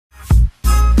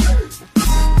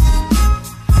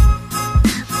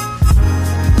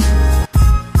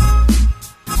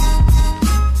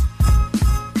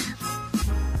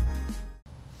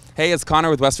Hey, it's Connor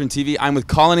with Western TV. I'm with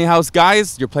Colony House.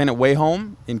 Guys, you're playing at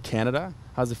WayHome in Canada.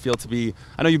 How's it feel to be,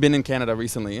 I know you've been in Canada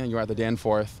recently, and you were at the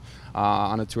Danforth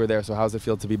on a tour there, so how's it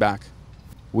feel to be back?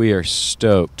 We are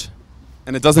stoked.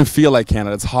 And it doesn't feel like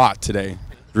Canada. It's hot today.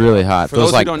 Really hot. For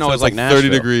those who don't know, it's like 30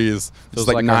 degrees. Feels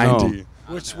like like 90.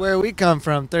 Which, where we come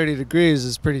from, 30 degrees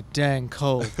is pretty dang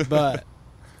cold. But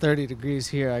 30 degrees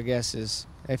here, I guess, is,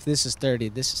 if this is 30,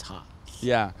 this is hot.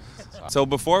 Yeah. So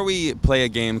before we play a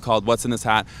game called What's in This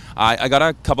Hat, I got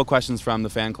a couple questions from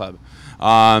the fan club.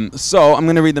 So I'm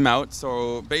going to read them out.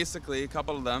 So basically, a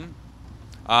couple of them.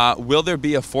 Will there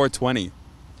be a 420?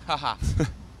 Haha.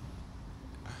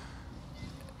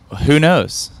 Who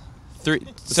knows?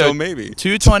 So maybe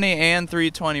 220 and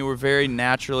 320 were very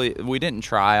naturally. We didn't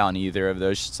try on either of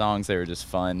those songs. They were just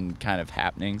fun kind of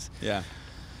happenings. Yeah.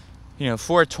 You know,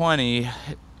 420,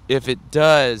 if it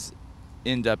does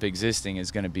end up existing,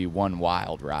 is going to be one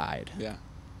wild ride. Yeah.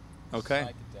 Okay.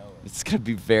 It's going to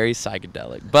be very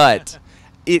psychedelic. But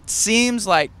it seems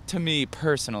like, to me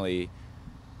personally,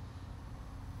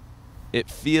 it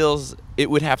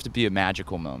would have to be a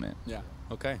magical moment. Yeah.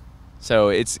 Okay. So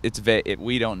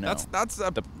we don't know.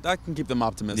 That can keep them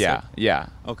optimistic. Yeah, yeah.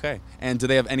 Okay. And do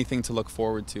they have anything to look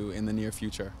forward to in the near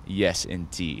future? Yes,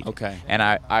 indeed. Okay. And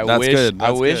I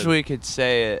wish we could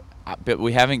say it, but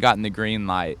we haven't gotten the green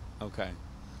light. Okay.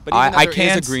 But even if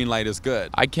there is a green light is good.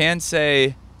 I can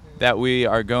say that we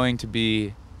are going to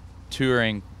be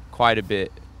touring quite a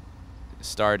bit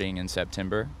starting in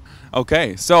September.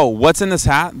 Okay. So what's in this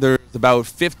hat? There's about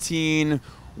 15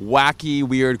 wacky,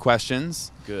 weird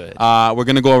questions. Good. We're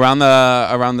gonna go around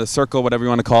the circle, whatever you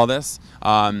want to call this,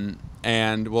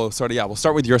 and we'll we'll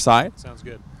start with your side. Sounds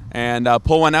good. And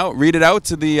pull one out, read it out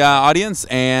to the audience,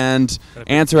 and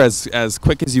answer as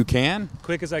quick as you can.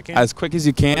 Quick as I can. As quick as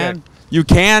you can. Okay. You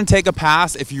can take a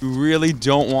pass if you really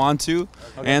don't want to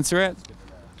answer it.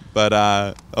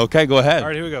 But okay, go ahead. All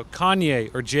right, here we go.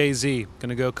 Kanye or Jay-Z?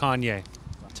 Gonna go Kanye.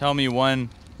 Tell me one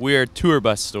weird tour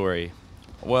bus story.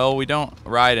 Well, we don't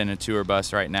ride in a tour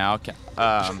bus right now,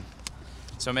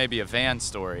 so maybe a van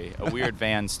story, a weird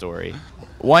van story.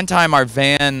 One time our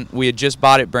van, we had just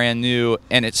bought it brand new,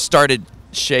 and it started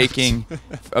shaking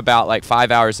about like 5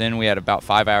 hours in. We had about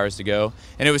 5 hours to go,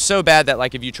 and it was so bad that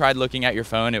like if you tried looking at your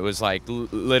phone, it was like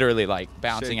literally like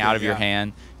bouncing out of your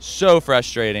hand. So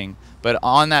frustrating. But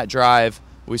on that drive,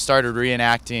 we started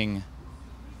reenacting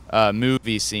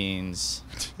movie scenes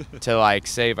to like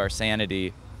save our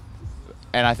sanity.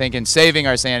 And I think in saving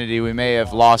our sanity, we may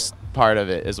have lost part of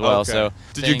it as well. Okay. So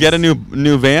did you get a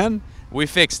new van? We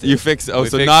fixed it. You fixed it. Oh,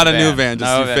 so fixed not a the new van,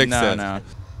 just you fixed it. No.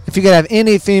 If you could have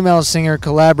any female singer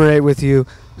collaborate with you,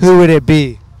 who would it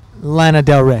be? Lana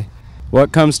Del Rey.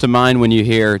 What comes to mind when you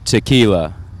hear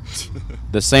Tequila?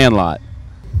 The Sandlot.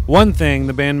 One thing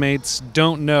the bandmates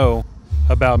don't know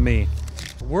about me.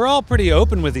 We're all pretty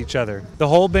open with each other. The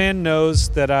whole band knows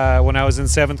that when I was in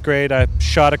 7th grade, I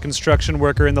shot a construction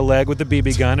worker in the leg with a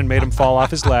BB gun and made him fall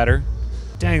off his ladder.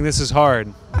 Dang, this is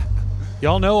hard.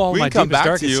 Y'all know all my deepest,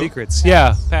 darkest secrets.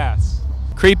 Yeah, pass.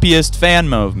 Creepiest fan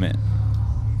movement.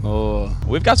 Oh,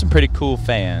 we've got some pretty cool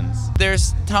fans.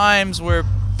 There's times where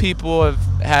people have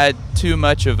had too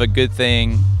much of a good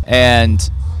thing and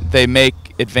they make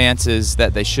advances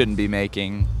that they shouldn't be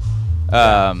making.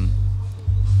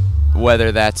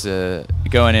 Whether that's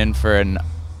going in for an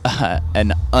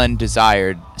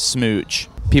undesired smooch.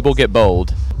 People get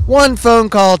bold. One phone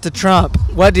call to Trump.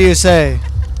 What do you say?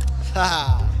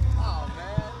 Oh,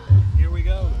 man. Here we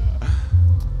go.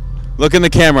 Look in the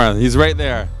camera. He's right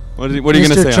there. What are you going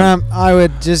to say? Mr. Trump, I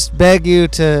would just beg you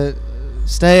to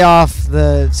stay off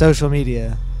the social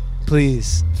media,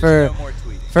 please. No more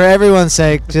tweets. For everyone's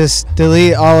sake, just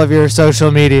delete all of your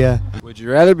social media. Would you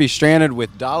rather be stranded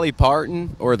with Dolly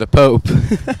Parton or the Pope? That's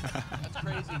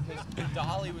crazy because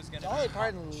Dolly was going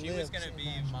to be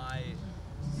my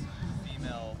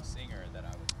female singer that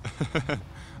I would.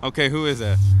 Okay, who is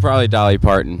it? Probably Dolly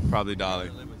Parton. Probably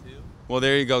Dolly. Well,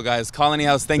 there you go, guys. Colony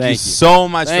House, thank you so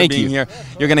much for being here.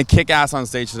 You're going to kick ass on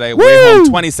stage today. WayHome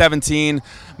 2017.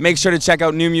 Make sure to check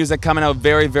out new music coming out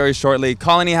very, very shortly.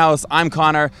 Colony House, I'm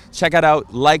Connor. Check it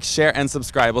out. Like, share, and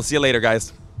subscribe. We'll see you later,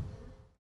 guys.